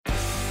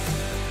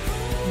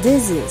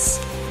This is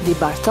the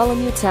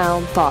Bartholomew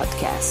Town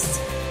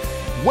Podcast.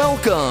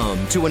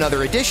 Welcome to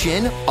another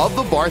edition of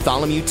the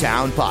Bartholomew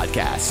Town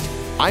Podcast.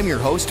 I'm your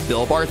host,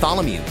 Bill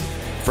Bartholomew.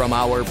 From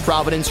our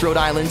Providence, Rhode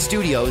Island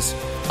studios,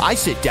 I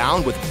sit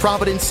down with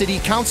Providence City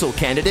Council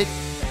candidate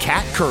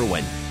Kat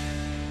Kerwin.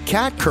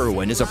 Kat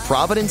Kerwin is a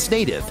Providence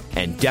native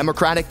and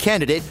Democratic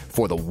candidate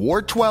for the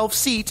Ward 12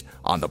 seat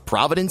on the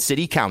Providence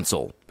City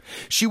Council.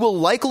 She will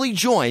likely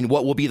join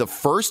what will be the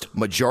first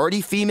majority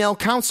female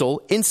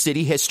council in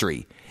city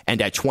history, and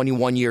at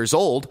 21 years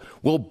old,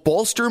 will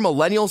bolster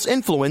millennials'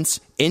 influence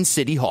in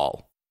City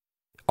Hall.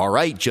 All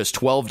right, just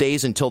 12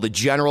 days until the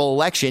general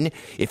election.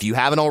 If you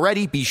haven't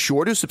already, be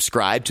sure to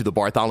subscribe to the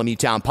Bartholomew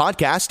Town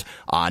Podcast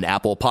on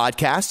Apple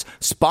Podcasts,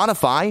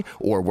 Spotify,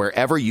 or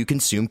wherever you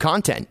consume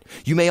content.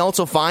 You may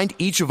also find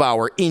each of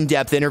our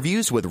in-depth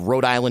interviews with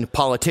Rhode Island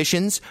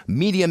politicians,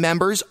 media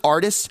members,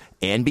 artists,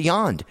 and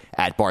beyond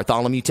at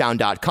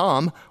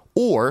bartholomewtown.com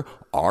or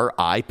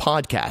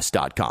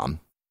ripodcast.com.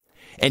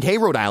 And hey,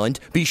 Rhode Island,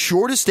 be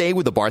sure to stay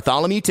with the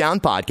Bartholomew Town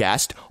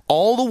Podcast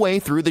all the way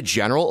through the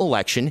general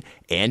election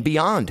and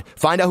beyond.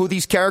 Find out who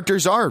these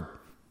characters are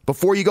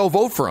before you go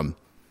vote for them.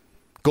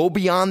 Go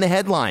beyond the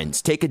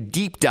headlines. Take a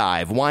deep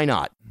dive. Why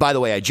not? By the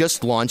way, I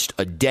just launched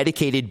a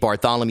dedicated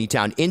Bartholomew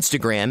Town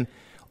Instagram.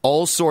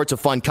 All sorts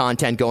of fun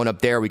content going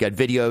up there. We got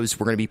videos.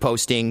 We're going to be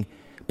posting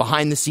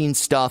behind-the-scenes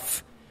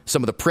stuff,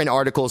 some of the print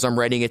articles I'm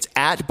writing. It's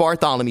at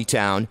Bartholomew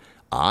Town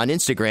on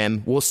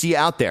Instagram. We'll see you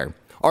out there.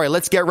 All right,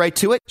 let's get right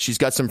to it. She's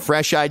got some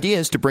fresh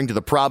ideas to bring to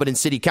the Providence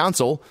City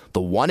Council,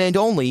 the one and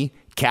only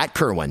Kat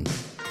Kerwin.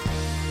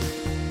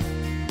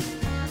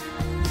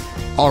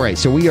 All right,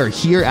 so we are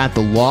here at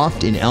the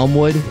Loft in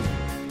Elmwood,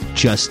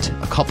 just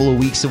a couple of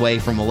weeks away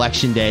from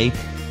Election Day,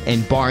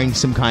 and barring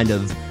some kind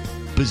of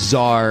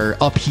bizarre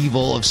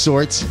upheaval of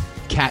sorts,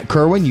 Kat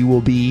Kerwin, you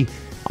will be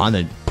on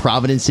the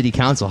Providence City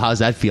Council. How does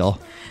that feel?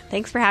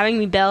 Thanks for having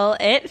me, Bill.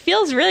 It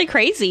feels really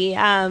crazy.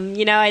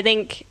 I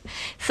think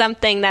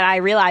something that I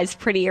realized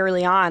pretty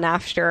early on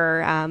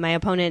after my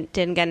opponent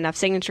didn't get enough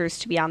signatures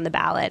to be on the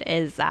ballot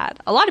is that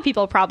a lot of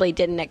people probably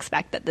didn't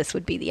expect that this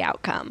would be the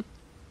outcome.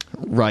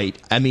 Right.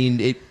 I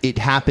mean, it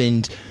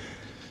happened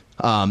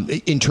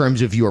in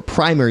terms of your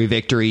primary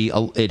victory.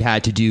 It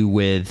had to do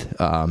with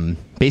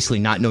basically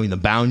not knowing the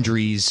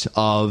boundaries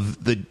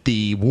of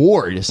the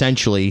ward.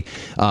 Essentially,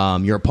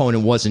 your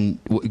opponent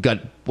got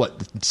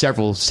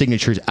several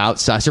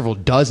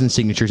dozen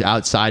signatures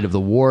outside of the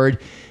ward,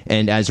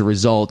 and as a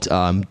result,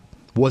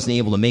 wasn't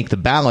able to make the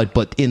ballot.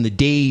 But in the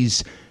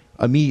days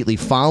immediately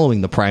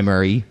following the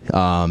primary,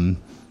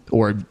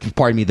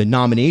 the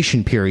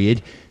nomination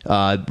period,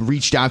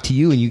 reached out to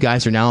you, and you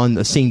guys are now on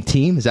the same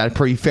team. Is that a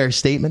pretty fair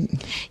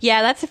statement?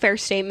 Yeah, that's a fair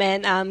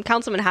statement.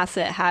 Councilman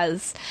Hassett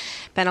has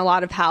been a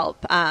lot of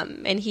help,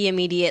 and he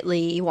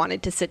immediately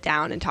wanted to sit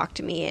down and talk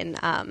to me, and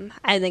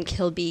I think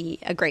he'll be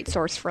a great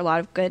source for a lot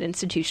of good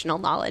institutional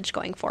knowledge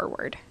going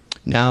forward.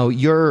 Now,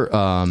 you're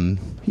on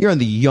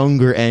the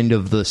younger end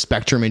of the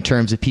spectrum in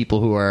terms of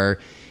people who are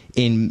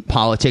in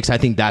politics. I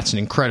think that's an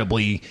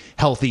incredibly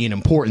healthy and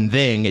important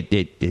thing. It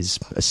is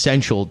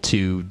essential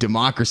to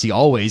democracy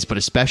always, but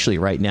especially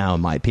right now, in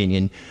my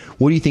opinion.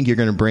 What do you think you're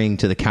going to bring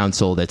to the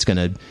council that's going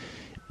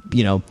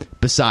to,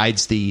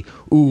 besides the,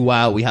 ooh,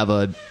 wow, we have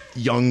a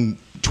young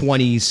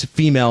 20s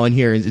female in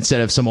here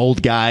instead of some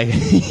old guy,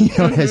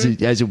 as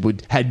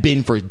it had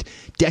been for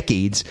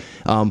decades.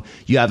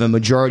 You have a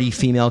majority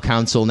female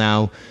council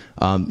now,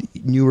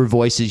 newer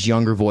voices,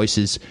 younger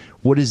voices.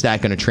 What is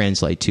that going to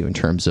translate to in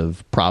terms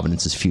of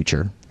Providence's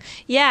future?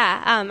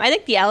 Yeah, I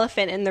think the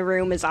elephant in the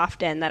room is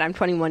often that I'm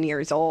 21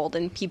 years old,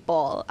 and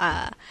people,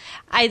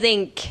 I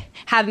think,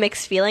 have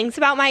mixed feelings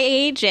about my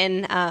age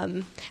and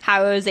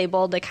how I was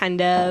able to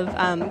kind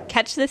of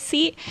catch this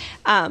seat.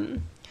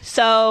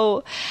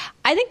 So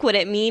I think what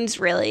it means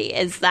really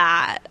is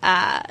that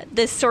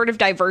this sort of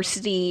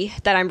diversity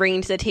that I'm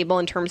bringing to the table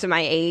in terms of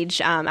my age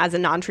as a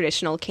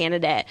non-traditional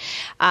candidate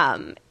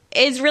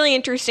is really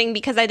interesting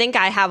because I think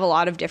I have a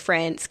lot of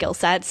different skill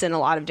sets and a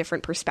lot of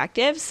different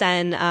perspectives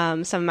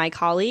than some of my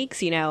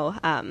colleagues.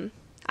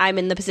 I'm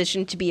in the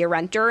position to be a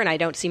renter, and I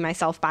don't see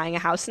myself buying a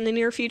house in the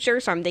near future.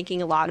 So I'm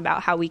thinking a lot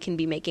about how we can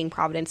be making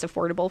Providence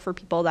affordable for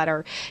people that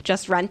are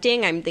just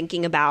renting. I'm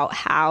thinking about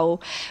how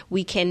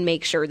we can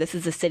make sure this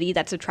is a city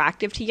that's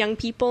attractive to young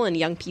people, and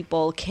young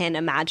people can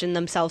imagine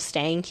themselves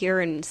staying here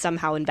and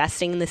somehow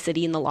investing in the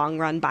city in the long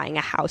run, buying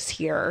a house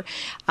here,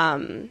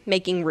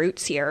 making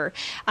roots here.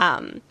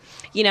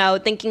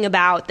 Thinking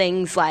about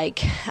things like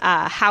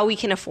how we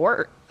can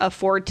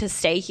afford to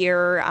stay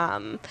here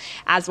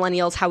as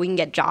millennials, how we can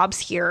get jobs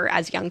here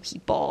as young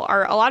people,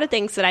 are a lot of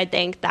things that I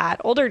think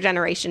that older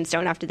generations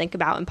don't have to think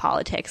about in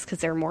politics because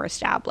they're more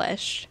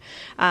established.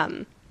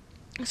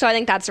 So I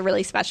think that's a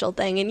really special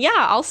thing. And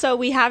yeah, also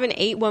we have an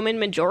 8-woman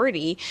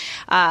majority,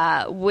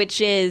 which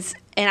is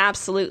an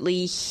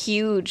absolutely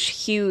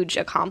huge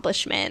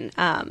accomplishment.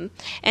 And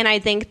I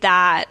think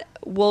that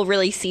we'll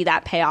really see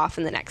that pay off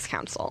in the next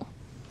council.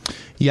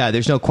 Yeah,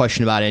 there's no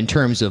question about it. In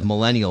terms of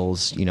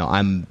millennials,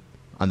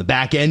 on the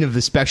back end of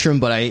the spectrum,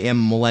 but I am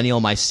a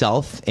millennial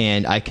myself,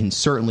 and I can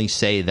certainly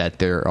say that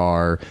there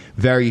are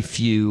very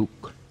few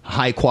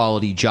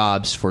high-quality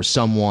jobs for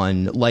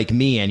someone like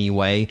me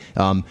anyway.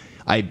 I'm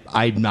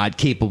not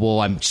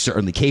capable. I'm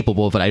certainly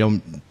capable, but I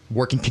don't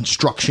work in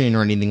construction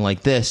or anything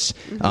like this.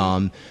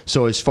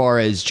 So as far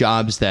as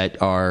jobs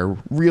that are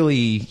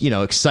really,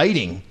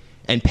 exciting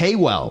and pay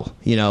well,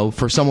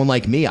 for someone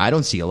like me, I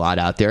don't see a lot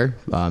out there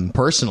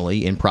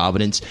personally in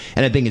Providence.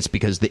 And I think it's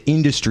because the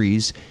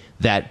industries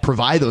that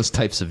provide those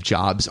types of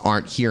jobs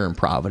aren't here in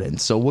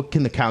Providence. So what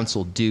can the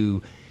council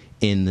do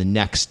in the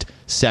next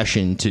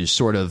session to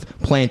sort of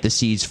plant the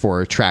seeds for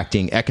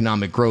attracting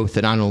economic growth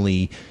that not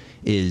only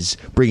is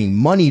bringing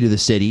money to the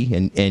city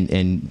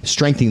and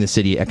strengthening the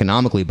city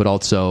economically, but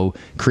also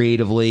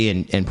creatively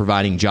and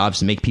providing jobs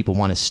to make people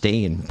want to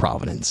stay in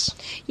Providence?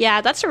 Yeah,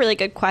 that's a really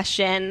good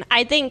question.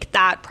 I think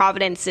that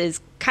Providence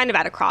is kind of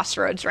at a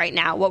crossroads right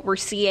now. What we're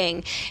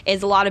seeing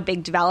is a lot of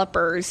big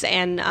developers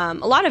and a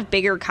lot of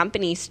bigger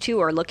companies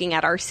too are looking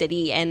at our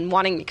city and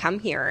wanting to come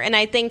here. And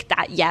I think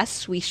that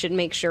yes, we should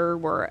make sure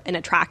we're an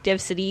attractive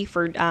city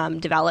for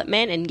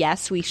development, and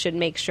yes, we should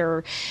make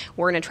sure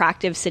we're an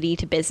attractive city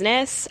to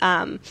business.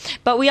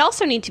 But we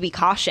also need to be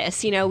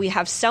cautious. We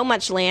have so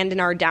much land in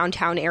our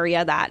downtown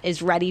area that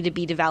is ready to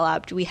be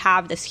developed. We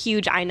have this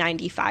huge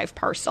I-95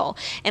 parcel,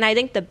 and I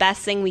think the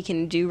best thing we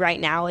can do right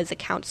now as a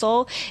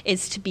council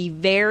is to be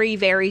very,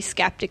 very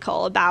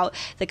skeptical about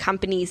the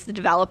companies, the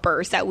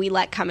developers that we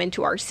let come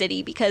into our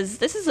city, because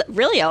this is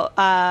really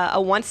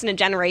a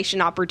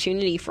once-in-a-generation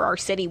opportunity for our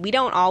city. We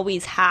don't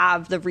always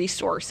have the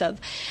resource of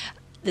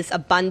this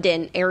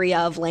abundant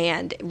area of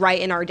land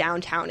right in our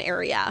downtown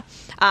area.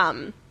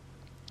 And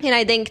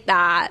I think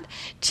that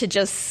to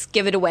just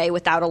give it away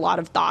without a lot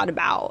of thought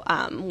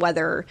about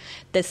whether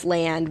this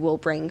land will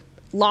bring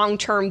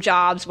long-term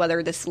jobs,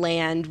 whether this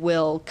land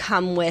will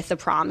come with a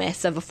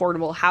promise of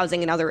affordable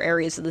housing in other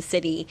areas of the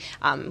city,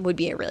 would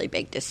be a really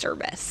big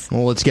disservice.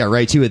 Well, let's get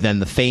right to it then.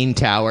 The Fane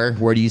Tower,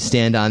 where do you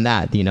stand on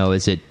that?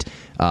 Is it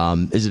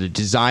a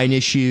design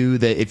issue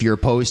that if you're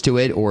opposed to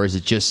it, or is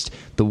it just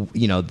the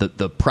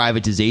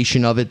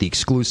privatization of it,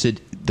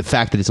 the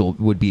fact that it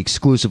would be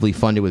exclusively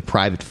funded with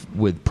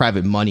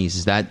private monies?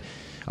 Is that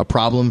a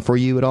problem for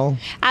you at all?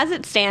 As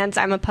it stands,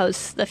 I'm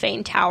opposed to the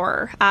Fane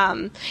Tower.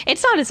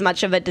 It's not as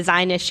much of a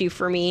design issue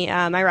for me.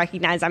 I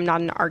recognize I'm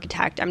not an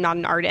architect. I'm not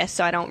an artist,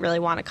 so I don't really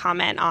want to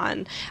comment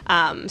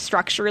on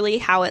structurally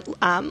how it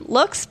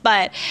looks,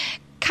 but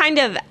kind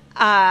of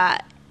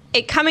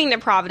it coming to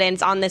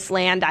Providence on this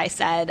land, I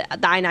said,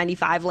 the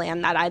I-95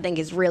 land that I think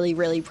is really,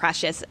 really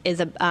precious, is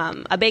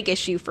a big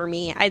issue for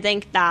me. I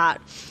think that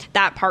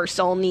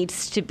parcel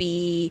needs to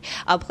be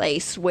a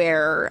place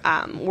where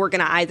we're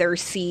going to either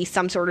see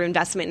some sort of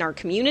investment in our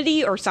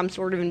community or some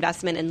sort of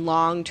investment in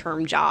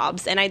long-term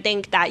jobs. And I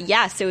think that,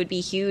 yes, it would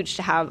be huge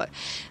to have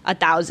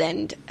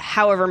 1,000,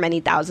 however many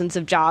thousands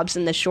of jobs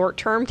in the short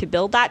term to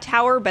build that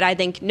tower. But I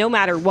think no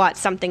matter what,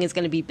 something is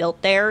going to be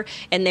built there,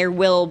 and there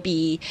will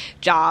be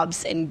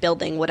jobs and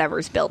building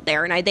whatever's built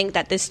there. And I think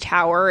that this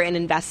tower, and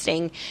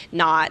investing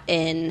not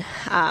in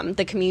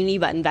the community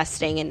but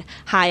investing in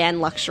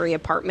high-end luxury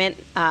apartment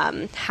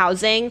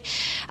housing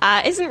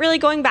isn't really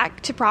going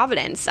back to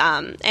Providence.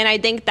 And I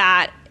think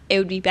that it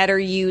would be better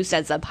used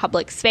as a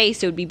public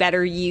space. It would be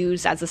better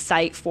used as a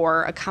site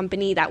for a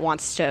company that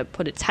wants to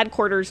put its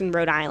headquarters in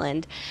Rhode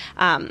Island.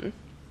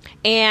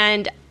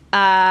 And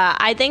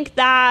I think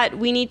that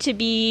we need to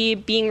be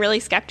being really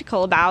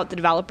skeptical about the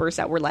developers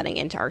that we're letting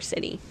into our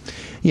city.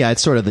 Yeah,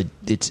 it's sort of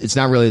it's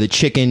not really the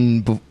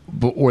chicken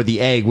or the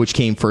egg which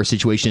came first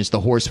situation. It's the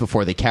horse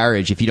before the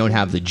carriage. If you don't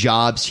have the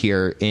jobs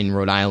here in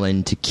Rhode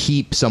Island to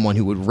keep someone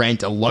who would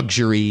rent a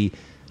luxury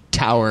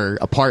tower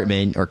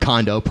apartment or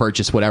condo,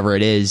 purchase whatever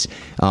it is,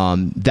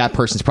 that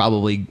person's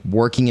probably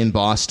working in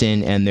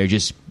Boston and they're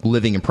just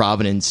living in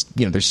Providence.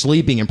 They're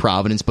sleeping in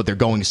Providence, but they're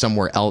going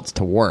somewhere else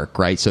to work,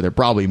 right? So they're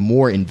probably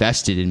more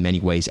invested in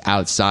many ways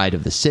outside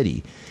of the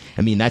city.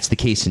 I mean, that's the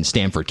case in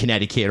Stamford,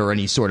 Connecticut, or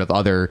any sort of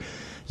other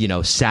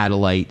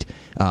satellite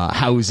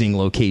housing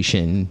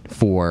location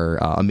for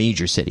a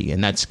major city.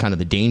 And that's kind of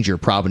the danger.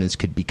 Providence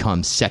could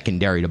become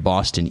secondary to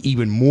Boston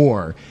even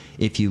more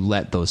if you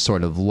let those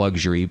sort of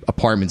luxury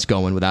apartments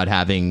go in without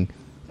having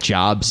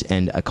jobs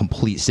and a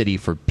complete city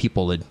for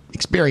people to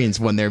experience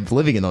when they're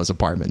living in those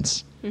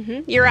apartments.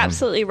 Mm-hmm. You're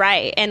absolutely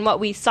right. And what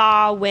we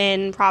saw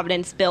when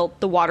Providence built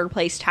the Water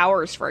Place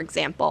Towers, for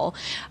example,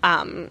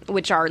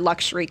 which are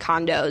luxury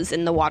condos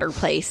in the Water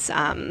Place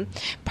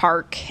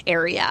Park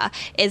area,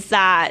 is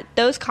that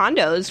those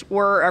condos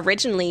were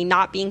originally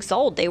not being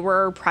sold. They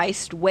were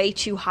priced way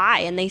too high,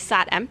 and they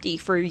sat empty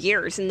for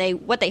years. And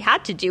what they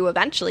had to do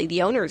eventually,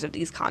 the owners of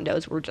these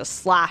condos, were just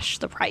slash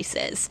the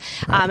prices.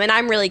 Right. And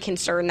I'm really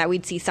concerned that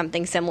we'd see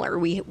something similar.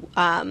 We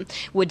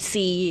would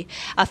see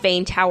a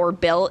Fane Tower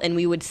built, and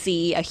we would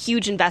see see a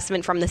huge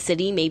investment from the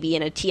city, maybe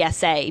in a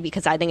TSA,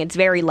 because I think it's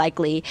very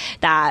likely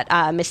that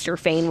Mr.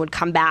 Fain would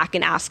come back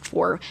and ask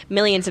for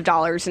millions of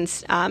dollars in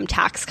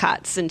tax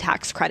cuts and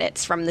tax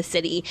credits from the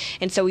city.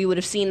 And so we would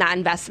have seen that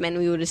investment.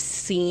 We would have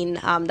seen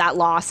that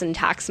loss in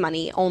tax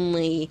money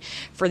only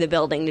for the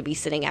building to be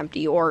sitting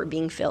empty or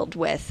being filled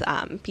with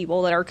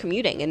people that are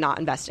commuting and not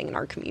investing in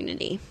our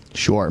community.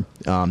 Sure.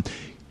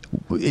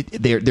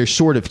 They're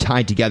sort of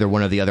tied together.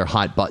 One of the other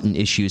hot button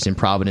issues in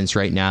Providence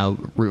right now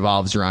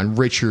revolves around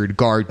Richard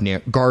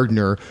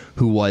Gardner,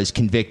 who was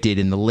convicted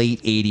in the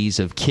late 80s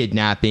of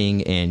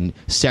kidnapping and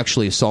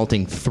sexually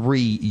assaulting 3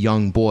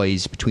 young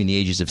boys between the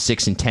ages of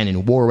 6 and 10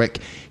 in Warwick.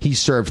 He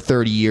served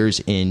 30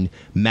 years in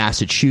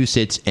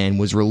Massachusetts and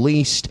was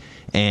released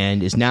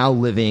and is now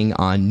living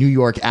on New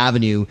York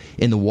Avenue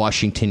in the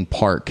Washington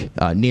Park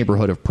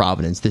neighborhood of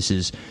Providence. This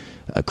is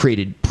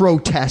created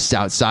protests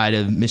outside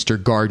of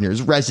Mr.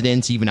 Gardner's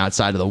residence, even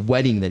outside of the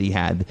wedding that he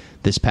had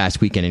this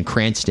past weekend in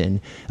Cranston.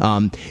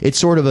 It's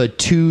sort of a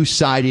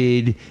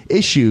two-sided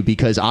issue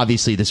because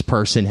obviously this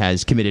person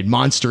has committed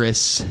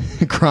monstrous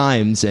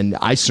crimes, and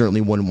I certainly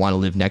wouldn't want to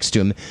live next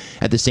to him.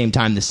 At the same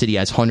time, the city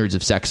has hundreds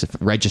of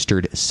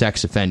registered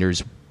sex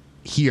offenders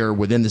here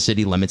within the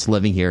city limits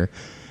living here.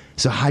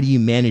 So how do you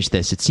manage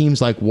this? It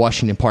seems like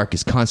Washington Park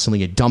is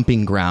constantly a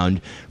dumping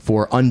ground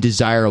for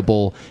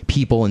undesirable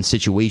people and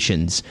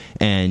situations.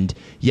 And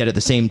yet at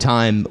the same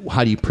time,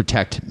 how do you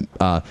protect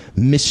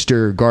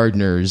Mr.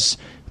 Gardner's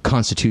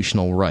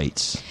constitutional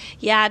rights?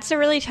 Yeah, it's a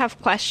really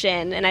tough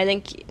question. And I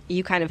think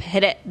you kind of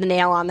hit the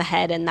nail on the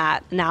head in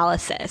that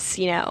analysis.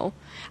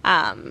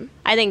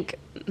 I think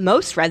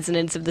most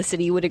residents of the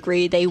city would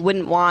agree they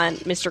wouldn't want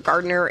Mr.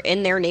 Gardner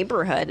in their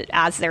neighborhood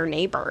as their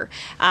neighbor.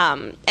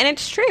 And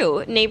it's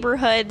true.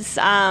 Neighborhoods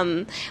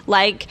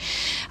like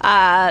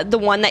the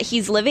one that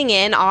he's living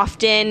in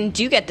often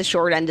do get the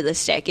short end of the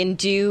stick and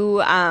do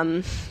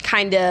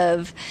kind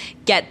of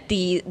get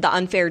the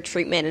unfair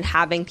treatment and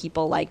having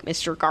people like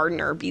Mr.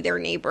 Gardner be their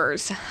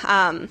neighbors.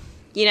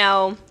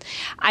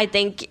 I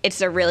think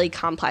it's a really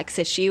complex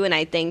issue, and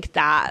I think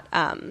that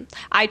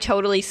I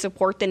totally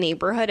support the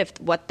neighborhood if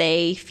what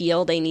they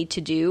feel they need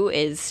to do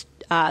is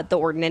the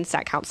ordinance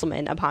that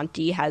Councilman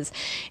Aponte has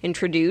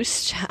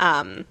introduced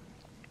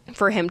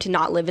for him to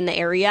not live in the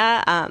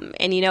area. And,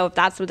 if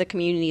that's what the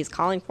community is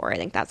calling for, I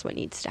think that's what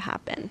needs to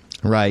happen.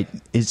 Right.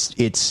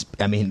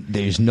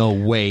 There's no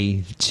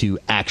way to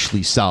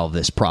actually solve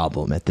this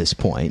problem at this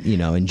point,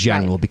 in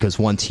general, right. Because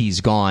once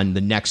he's gone,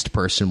 the next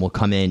person will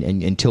come in,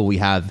 and until we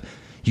have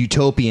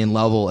utopian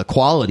level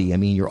equality,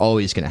 you're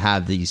always going to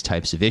have these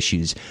types of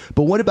issues.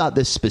 But what about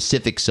the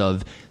specifics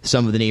of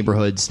some of the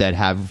neighborhoods that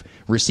have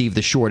received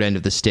the short end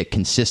of the stick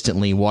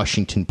consistently?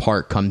 Washington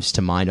Park comes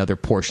to mind, other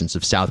portions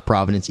of South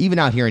Providence, even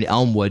out here in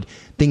Elmwood,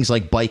 things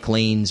like bike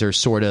lanes are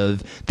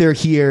they're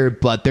here,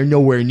 but they're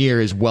nowhere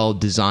near as well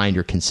designed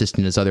or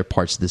consistent as other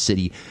parts of the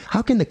city.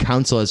 How can the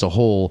council as a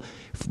whole,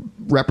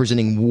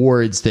 representing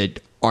wards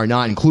that are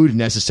not included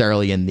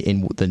necessarily in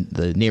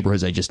the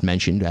neighborhoods I just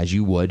mentioned, as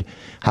you would,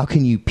 how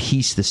can you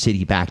piece the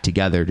city back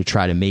together to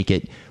try to make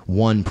it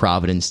one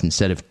Providence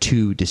instead of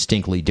 2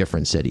 distinctly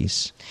different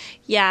cities?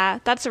 Yeah,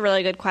 that's a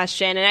really good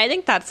question. And I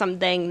think that's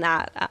something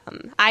that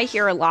I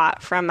hear a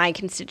lot from my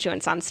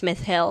constituents on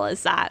Smith Hill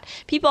is that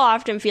people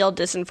often feel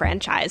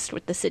disenfranchised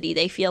with the city.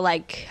 They feel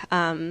like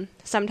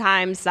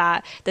sometimes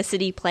that the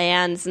city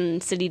plans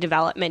and city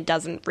development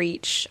doesn't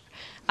reach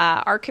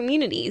our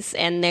communities,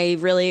 and they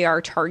really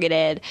are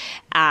targeted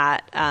at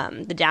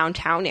the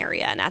downtown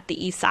area and at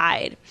the east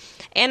side.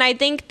 And I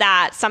think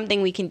that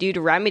something we can do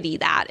to remedy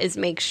that is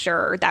make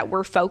sure that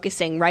we're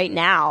focusing right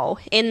now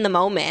in the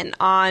moment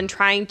on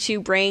trying to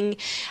bring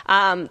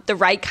the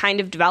right kind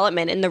of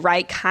development and the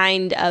right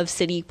kind of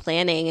city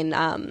planning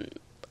and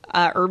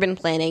urban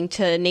planning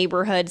to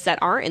neighborhoods that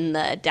aren't in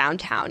the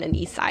downtown and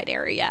east side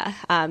area.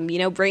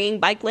 Bringing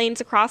bike lanes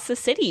across the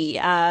city,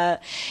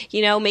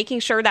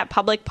 making sure that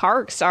public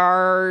parks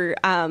are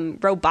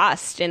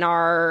robust and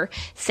are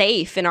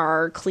safe and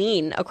are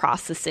clean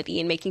across the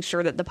city, and making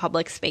sure that the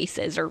public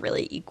spaces are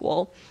really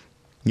equal.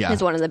 Yeah.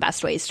 Is one of the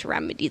best ways to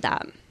remedy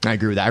that. I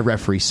agree with that. I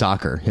referee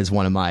soccer is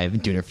one of I've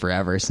been doing it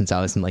forever since I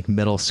was in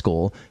middle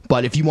school.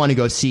 But if you want to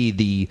go see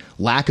the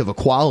lack of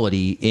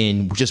equality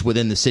in just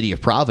within the city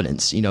of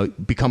Providence,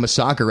 become a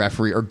soccer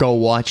referee or go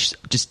watch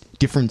just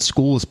different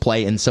schools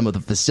play in some of the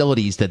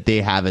facilities that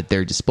they have at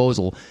their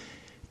disposal.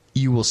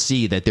 You will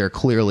see that there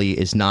clearly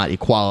is not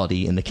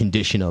equality in the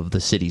condition of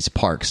the city's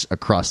parks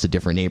across the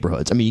different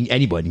neighborhoods.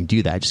 Anybody can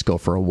do that. Just go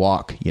for a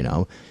walk,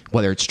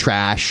 whether it's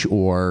trash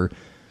or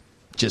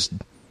just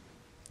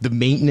the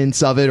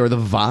maintenance of it or the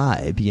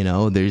vibe,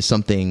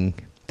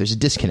 there's a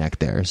disconnect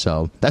there.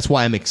 So that's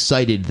why I'm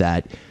excited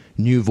that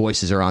new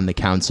voices are on the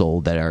council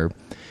they're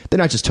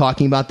not just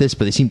talking about this,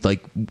 but I feel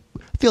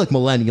like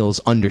millennials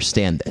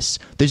understand this.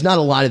 There's not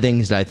a lot of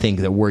things that I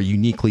think that we're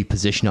uniquely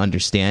positioned to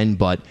understand,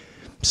 but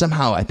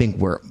somehow I think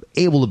we're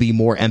able to be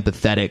more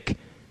empathetic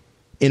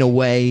in a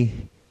way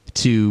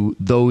to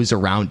those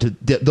around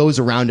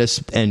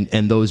us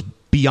and those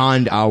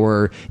beyond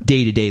our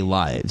day-to-day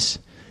lives.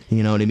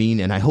 You know what I mean?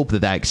 And I hope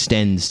that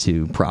extends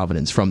to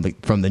Providence from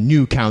the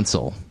new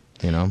council,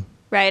 you know?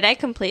 Right, I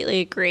completely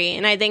agree.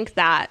 And I think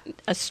that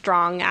a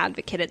strong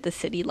advocate at the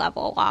city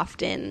level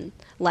often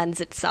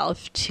lends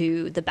itself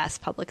to the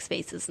best public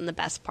spaces and the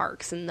best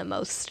parks and the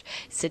most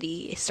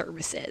city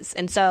services.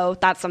 And so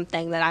that's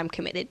something that I'm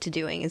committed to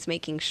doing, is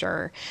making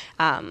sure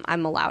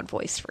I'm a loud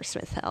voice for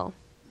Smith Hill.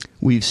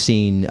 We've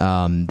seen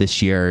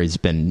this year has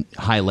been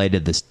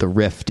highlighted the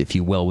rift, if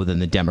you will, within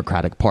the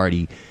Democratic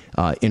Party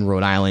in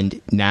Rhode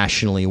Island,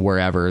 nationally,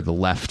 wherever, the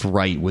left,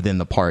 right, within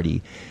the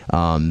party.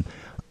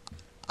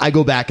 I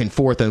go back and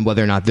forth on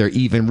whether or not there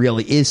even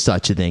really is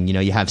such a thing. You know,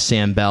 you have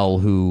Sam Bell,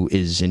 who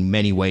is in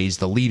many ways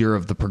the leader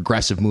of the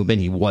progressive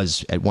movement. He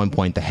was at one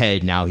point the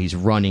head. Now he's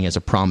running as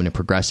a prominent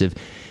progressive.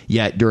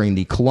 Yet during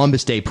the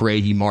Columbus Day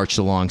parade, he marched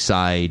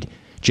alongside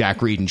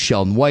Jack Reed and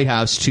Sheldon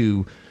Whitehouse,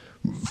 two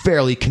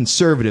fairly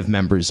conservative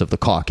members of the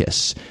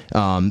caucus.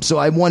 So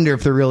I wonder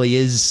if there really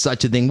is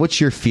such a thing. What's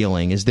your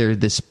feeling? Is there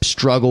this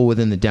struggle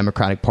within the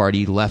Democratic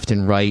Party, left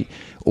and right,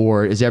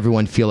 or does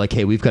everyone feel like,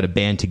 hey, we've got to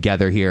band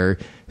together here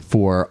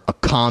for a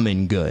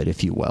common good,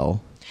 if you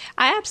will?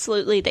 I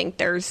absolutely think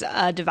there's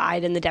a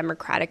divide in the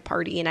Democratic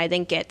Party, and I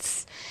think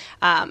it's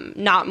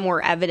not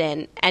more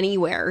evident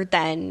anywhere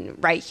than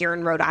right here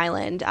in Rhode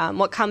Island.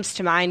 What comes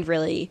to mind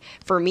really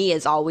for me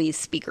is always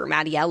Speaker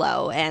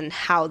Mattiello and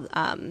how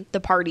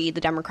the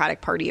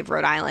Democratic Party of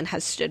Rhode Island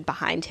has stood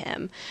behind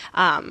him.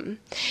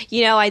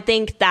 I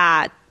think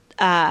that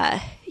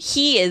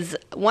he is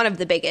one of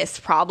the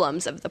biggest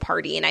problems of the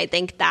party, and I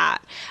think that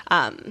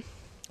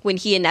when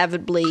he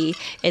inevitably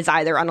is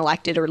either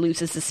unelected or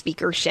loses the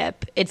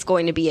speakership, it's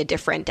going to be a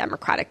different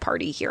Democratic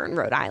Party here in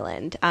Rhode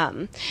Island.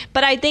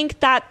 But I think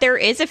that there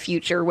is a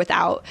future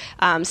without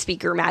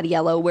Speaker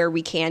Mattiello where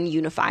we can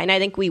unify, and I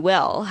think we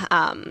will.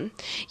 I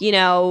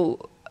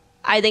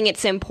think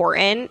it's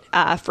important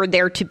for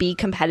there to be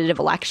competitive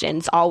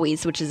elections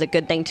always, which is a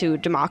good thing to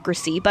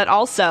democracy, but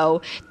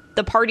also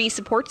the party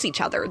supports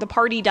each other. The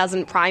party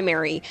doesn't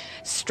primary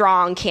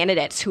strong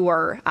candidates who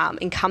are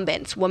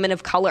incumbents, women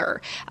of color,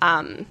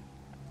 the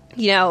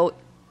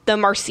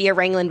Marcia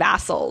Ranglin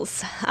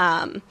Vassals,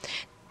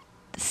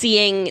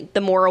 seeing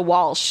the Maura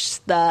Walsh,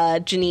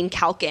 the Janine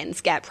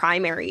Calkins get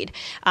primaried,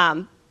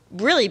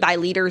 really by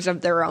leaders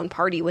of their own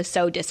party was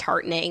so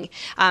disheartening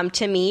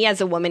to me as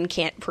a woman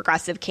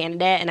progressive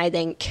candidate, and I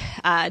think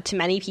to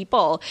many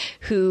people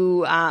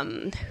who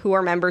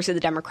are members of the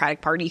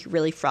Democratic Party who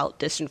really felt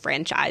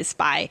disenfranchised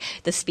by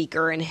the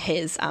speaker and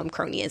his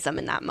cronyism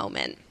in that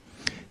moment.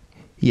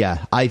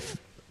 Yeah, I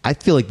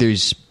feel like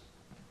there's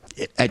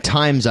at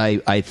times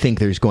I think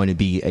there's going to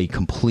be a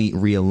complete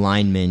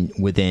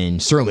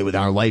realignment certainly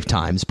within our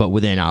lifetimes, but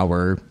within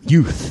our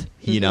youth,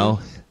 you know.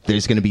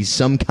 There's going to be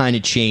some kind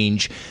of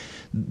change.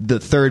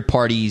 The third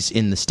parties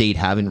in the state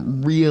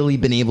haven't really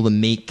been able to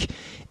make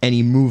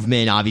any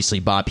movement. Obviously,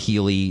 Bob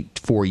Healy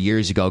 4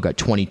 years ago got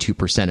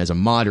 22% as a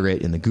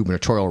moderate in the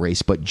gubernatorial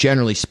race. But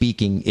generally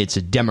speaking, it's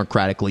a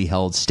democratically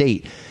held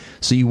state.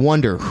 So you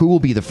wonder who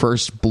will be the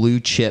first blue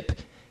chip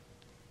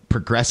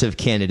progressive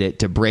candidate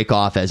to break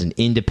off as an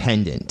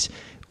independent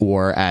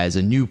or as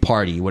a new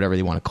party, whatever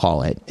they want to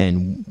call it,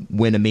 and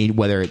win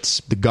whether it's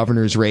the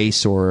governor's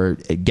race or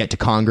get to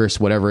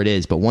Congress, whatever it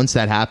is. But once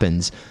that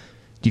happens,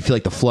 do you feel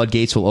like the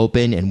floodgates will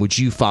open, and would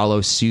you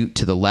follow suit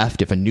to the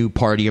left if a new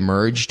party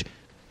emerged?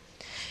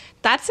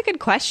 That's a good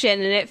question,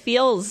 and it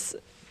feels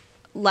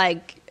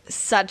like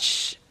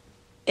such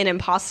an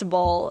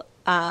impossible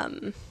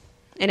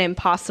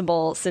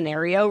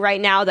scenario right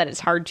now that it's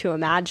hard to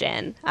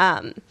imagine.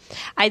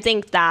 I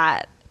think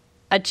that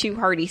a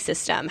two-party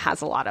system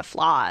has a lot of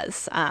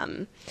flaws.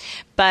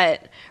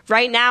 But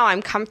right now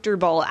I'm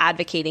comfortable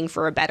advocating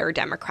for a better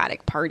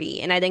Democratic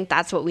Party. And I think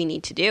that's what we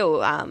need to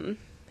do.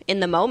 In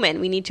the moment,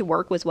 we need to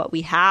work with what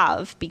we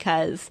have,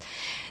 because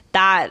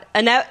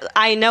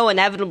I know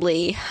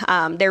inevitably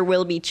there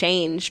will be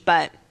change,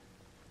 but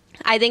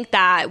I think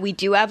that we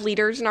do have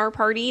leaders in our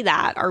party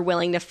that are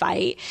willing to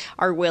fight,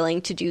 are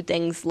willing to do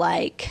things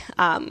like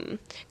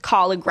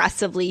call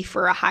aggressively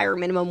for a higher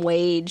minimum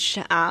wage,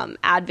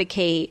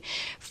 advocate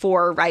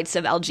for rights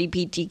of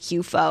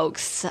LGBTQ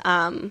folks,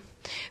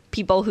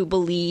 people who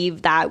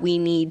believe that we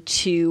need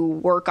to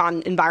work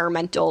on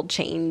environmental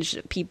change,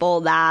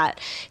 people that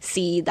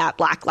see that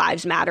Black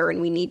Lives Matter and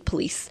we need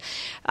police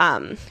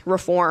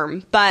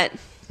reform. But,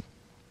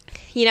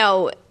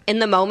 in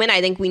the moment,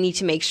 I think we need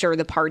to make sure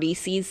the party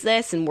sees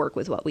this and work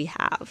with what we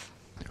have.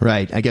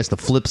 Right. I guess the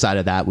flip side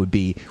of that would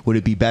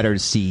it be better to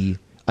see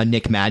a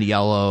Nick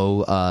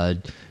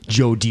Mattiello,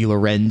 Joe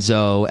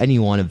DiLorenzo,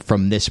 anyone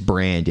from this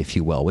brand, if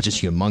you will, which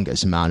is a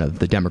humongous amount of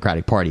the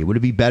Democratic Party? Would it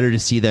be better to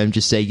see them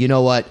just say, you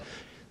know what,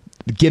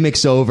 the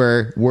gimmick's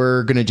over,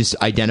 we're going to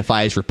just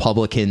identify as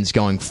Republicans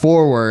going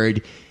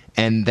forward,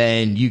 and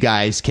then you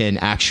guys can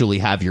actually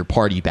have your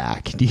party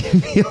back? Do you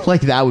feel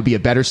like that would be a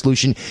better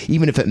solution,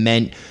 even if it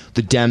meant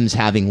the Dems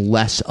having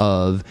less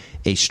of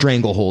a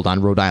stranglehold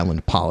on Rhode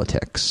Island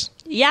politics?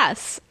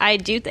 Yes, I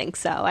do think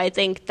so. I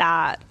think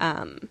that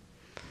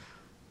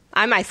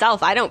I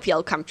myself, I don't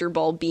feel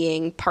comfortable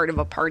being part of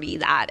a party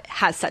that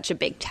has such a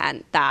big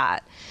tent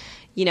that,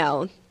 you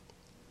know,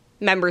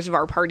 members of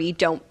our party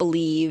don't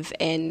believe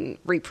in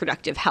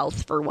reproductive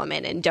health for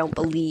women and don't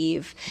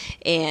believe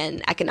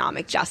in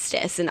economic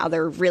justice and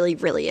other really,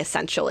 really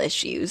essential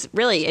issues,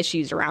 really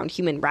issues around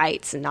human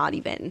rights and not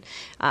even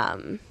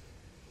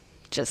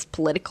just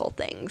political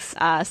things.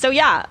 So,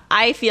 yeah,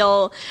 I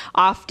feel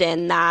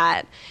often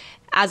that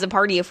as a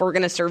party, if we're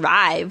going to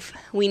survive,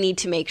 we need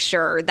to make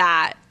sure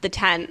that the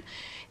tent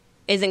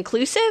is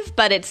inclusive,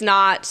 but it's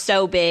not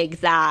so big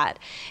that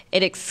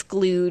it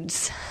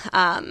excludes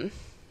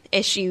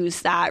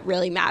issues that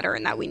really matter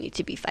and that we need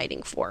to be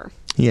fighting for.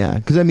 Yeah,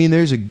 because I mean,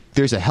 there's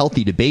a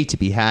healthy debate to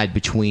be had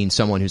between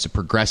someone who's a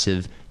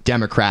progressive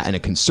Democrat and a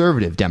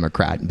conservative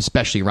Democrat,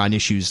 especially around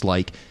issues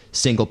like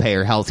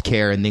single-payer health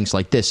care and things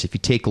like this. If you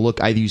take a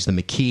look, I use the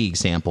McKee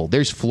example.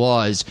 There's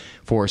flaws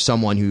for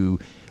someone who,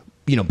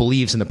 you know,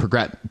 believes in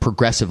the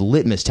progressive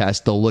litmus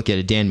test. They'll look at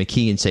a Dan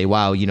McKee and say,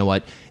 wow, you know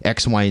what,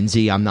 X, Y, and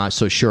Z, I'm not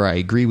so sure I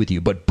agree with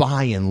you. But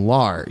by and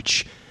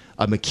large,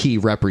 a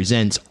McKee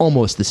represents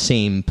almost the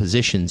same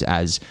positions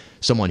as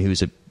someone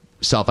who's a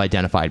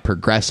self-identified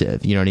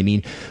progressive. You know what I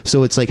mean?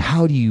 So it's like,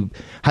 how do you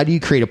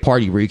create a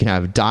party where you can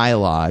have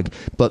dialogue,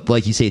 but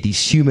like you say, these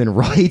human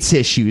rights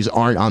issues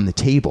aren't on the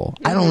table?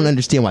 I don't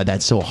understand why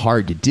that's so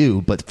hard to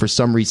do, but for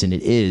some reason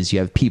it is. You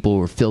have people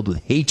who are filled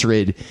with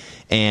hatred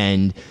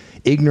and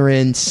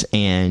ignorance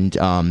and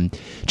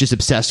just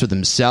obsessed with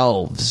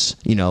themselves,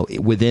 you know,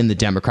 within the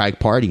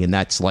Democratic Party. And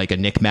that's like a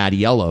Nick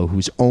Mattiello,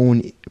 whose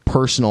own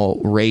personal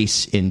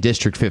race in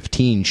District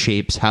 15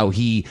 shapes how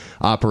he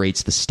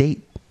operates the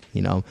state,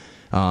 you know.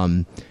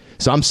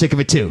 So I'm sick of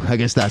it too. I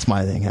guess that's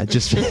my thing. I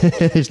just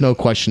there's no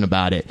question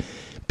about it.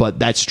 But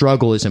that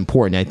struggle is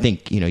important. I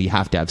think, you know, you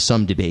have to have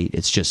some debate.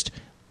 It's just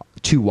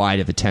too wide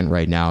of a tent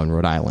right now in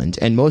Rhode Island.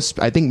 And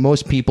I think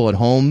most people at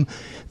home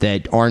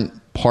that aren't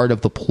part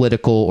of the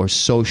political or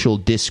social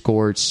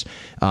discourse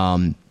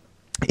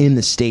in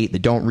the state,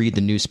 that don't read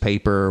the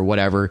newspaper or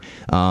whatever,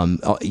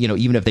 you know,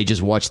 even if they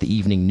just watch the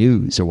evening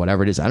news or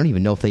whatever it is, I don't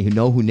even know if they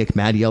know who Nick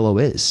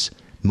Mattiello is.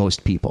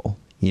 Most people,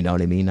 you know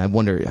what I mean? I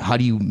wonder, how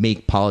do you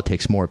make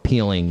politics more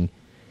appealing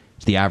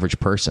to the average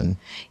person?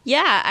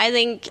 Yeah, I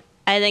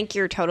think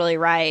you're totally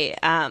right.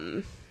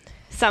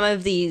 Some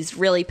of these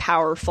really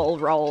powerful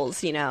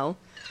roles, you know,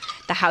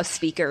 the House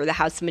Speaker, the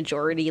House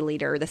Majority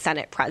Leader, the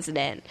Senate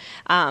President,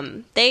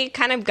 they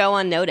kind of go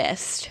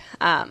unnoticed.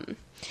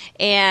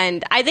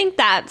 And I think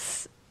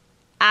that's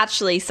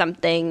actually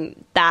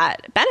something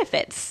that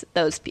benefits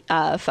those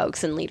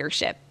folks in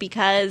leadership,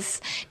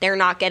 because they're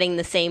not getting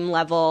the same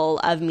level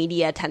of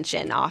media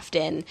attention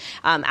often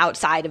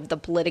outside of the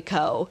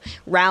Politico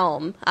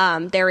realm.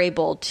 They're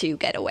able to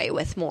get away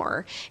with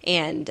more,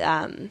 and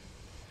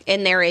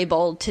they're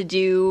able to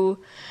do,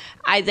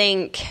 I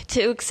think,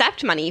 to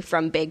accept money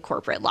from big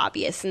corporate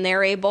lobbyists, and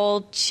they're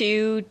able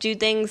to do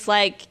things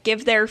like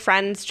give their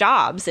friends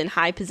jobs in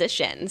high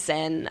positions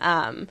and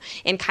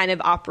kind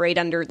of operate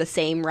under the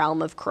same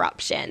realm of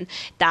corruption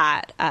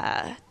that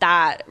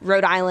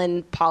Rhode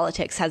Island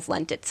politics has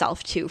lent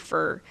itself to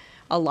for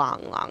a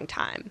long, long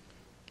time.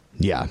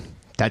 Yeah,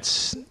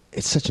 it's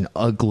such an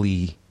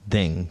ugly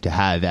thing to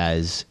have,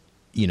 as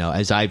you know,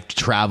 as I've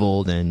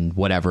traveled and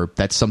whatever.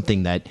 That's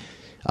something that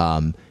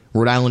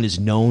Rhode Island is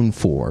known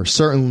for.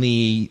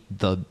 Certainly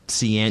the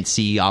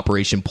CNC,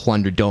 Operation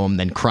Plunder Dome,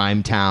 then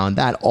Crime Town,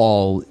 that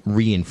all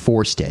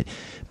reinforced it.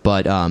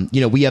 But,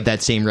 you know, we have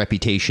that same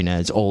reputation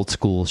as old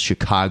school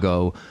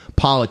Chicago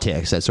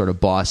politics, that sort of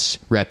boss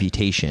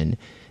reputation.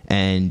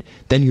 And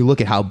then you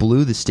look at how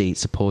blue the state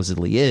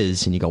supposedly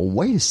is, and you go,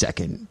 wait a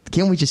second,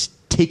 can't we just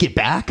take it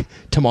back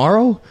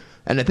tomorrow?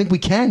 And I think we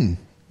can.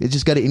 You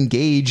just got to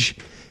engage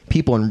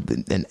people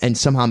and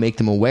somehow make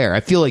them aware. I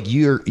feel like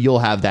you'll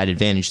have that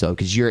advantage, though,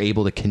 because you're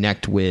able to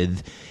connect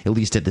with, at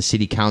least at the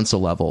city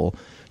council level,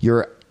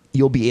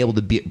 you'll be able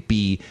to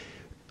be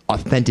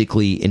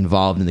authentically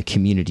involved in the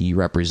community you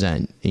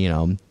represent. You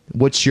know,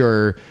 what's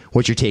your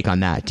take on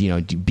that? You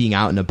know, being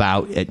out and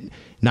about, at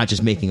not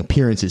just making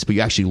appearances, but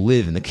you actually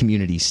live in the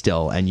community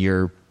still, and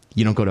you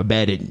don't go to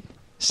bed at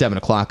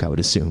 7:00, I would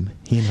assume.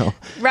 You know,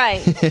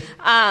 right?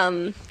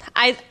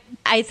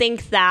 I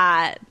think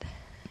that,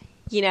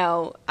 you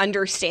know,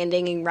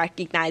 understanding and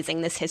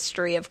recognizing this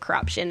history of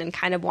corruption and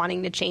kind of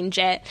wanting to change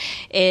it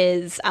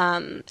is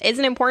an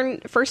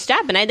important first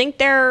step. And I think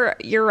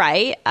you're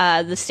right.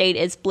 The state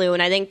is blue.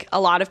 And I think a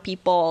lot of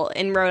people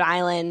in Rhode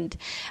Island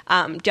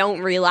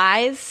don't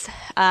realize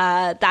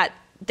that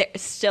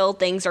still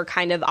things are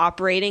kind of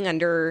operating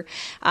under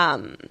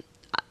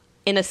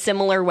in a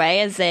similar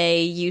way as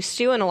they used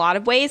to in a lot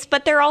of ways,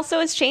 but there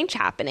also is change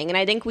happening. And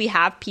I think we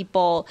have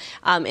people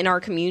in our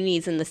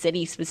communities in the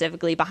city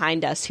specifically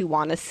behind us who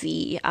want to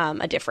see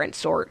a different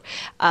sort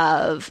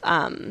of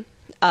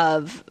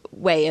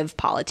way of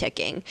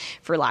politicking,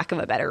 for lack of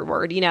a better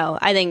word. You know,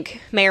 I think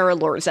Mayor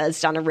Alorza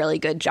has done a really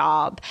good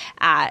job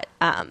at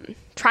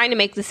trying to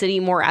make the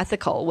city more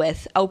ethical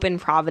with open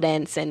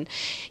Providence and,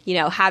 you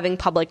know, having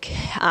public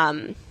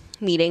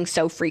meeting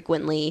so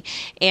frequently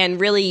and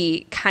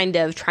really kind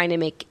of trying to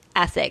make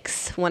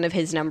ethics one of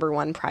his number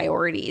one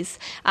priorities.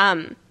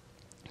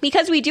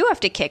 Because we do have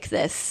to kick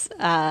this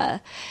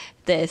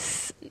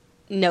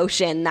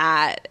notion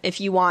that if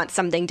you want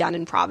something done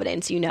in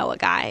Providence, you know a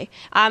guy.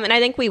 And I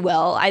think we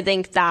will. I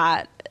think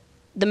that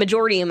the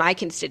majority of my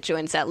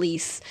constituents, at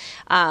least,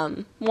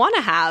 want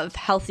to have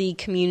healthy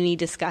community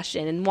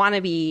discussion and want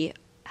to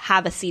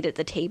have a seat at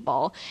the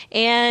table.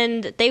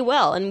 And they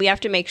will. And we have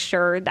to make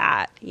sure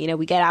that,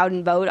 we get out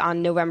and vote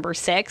on November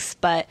 6th,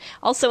 but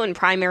also in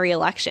primary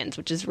elections,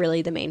 which is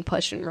really the main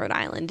push in Rhode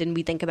Island. And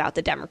we think about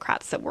the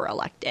Democrats that we're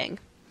electing.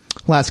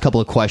 Last couple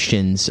of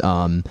questions.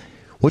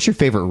 What's your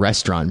favorite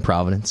restaurant in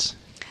Providence?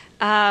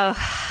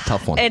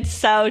 Tough one. It's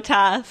so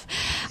tough.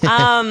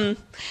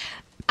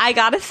 I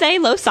gotta say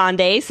Los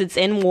Andes. It's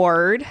in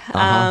Ward.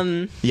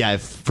 Yeah,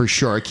 for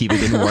sure. Keep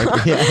it in Ward.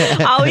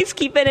 Always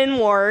keep it in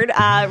Ward.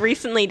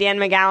 Recently, Dan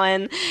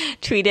McGowan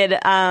tweeted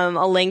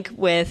a link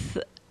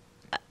with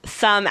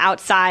some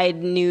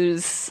outside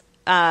news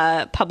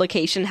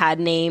publication had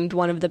named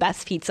one of the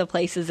best pizza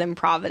places in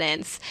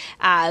Providence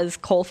as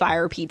Coal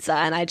Fire Pizza,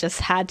 and I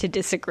just had to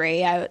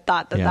disagree. I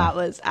thought that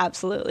was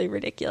absolutely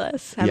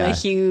ridiculous. I'm a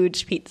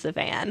huge pizza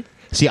fan.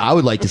 See, I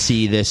would like to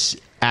see this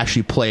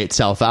actually play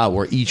itself out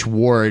where each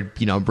ward,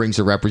 brings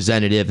a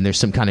representative and there's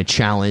some kind of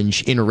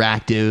challenge,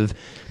 interactive.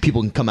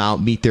 People can come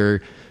out, meet their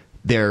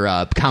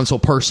council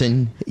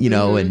person,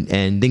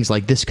 and things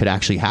like this could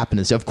actually happen.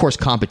 And so, of course,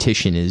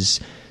 competition is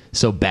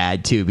so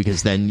bad too,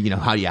 because then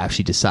how do you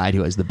actually decide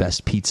who has the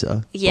best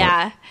pizza?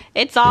 Yeah,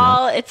 it's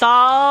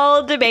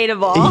all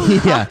debatable.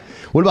 Yeah.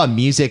 What about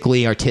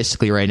musically,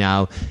 artistically right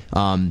now?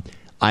 I'm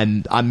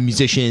a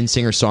musician,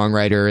 singer,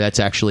 songwriter. That's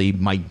actually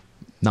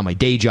not my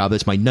day job.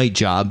 That's my night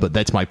job, but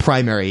that's my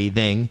primary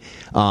thing.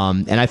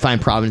 And I find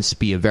Providence to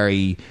be a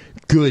very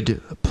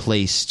good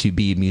place to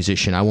be a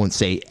musician. I won't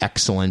say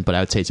excellent, but I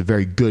would say it's a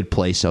very good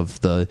place. Of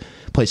the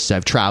places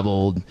I've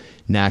traveled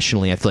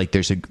nationally, I feel like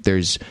there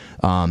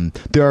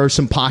are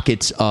some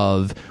pockets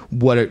of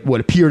what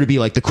appear to be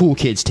like the cool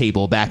kids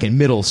table back in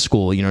middle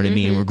school, you know what I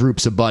mean, where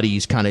groups of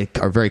buddies kind of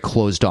are very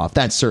closed off.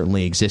 That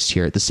certainly exists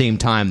here. At the same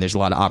time, there's a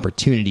lot of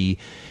opportunity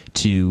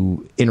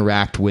to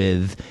interact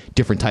with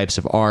different types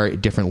of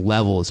art, different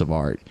levels of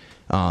art.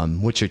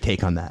 What's your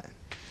take on that?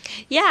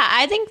 Yeah,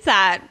 I think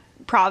that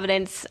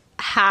Providence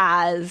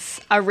has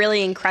a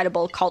really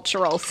incredible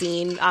cultural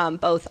scene,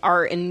 both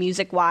art and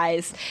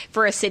music-wise,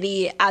 for a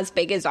city as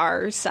big as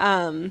ours.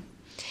 And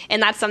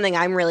that's something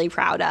I'm really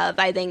proud of.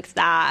 I think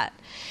that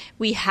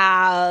we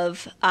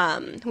have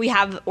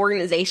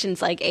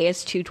organizations like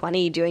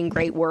AS220 doing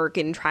great work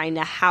in trying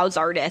to house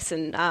artists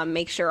and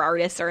make sure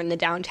artists are in the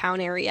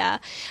downtown area.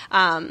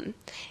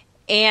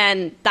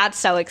 And that's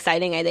so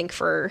exciting, I think,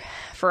 for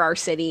our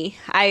city.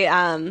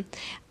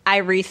 I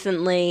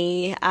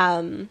recently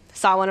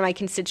saw one of my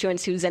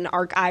constituents who's an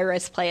Arc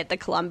Iris play at the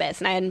Columbus,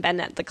 and I hadn't been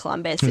at the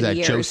Columbus in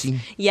years. Josie?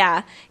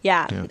 Yeah.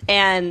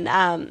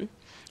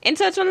 And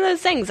so it's one of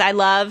those things. I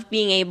love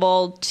being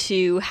able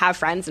to have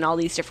friends in all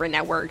these different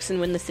networks,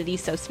 and when the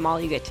city's so small,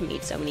 you get to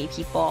meet so many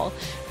people,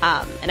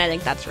 and I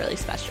think that's really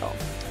special.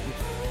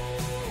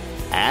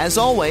 As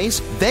always,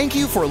 thank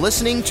you for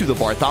listening to the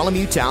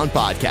Bartholomew Town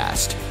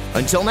Podcast.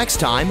 Until next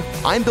time,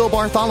 I'm Bill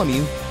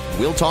Bartholomew.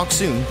 We'll talk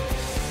soon.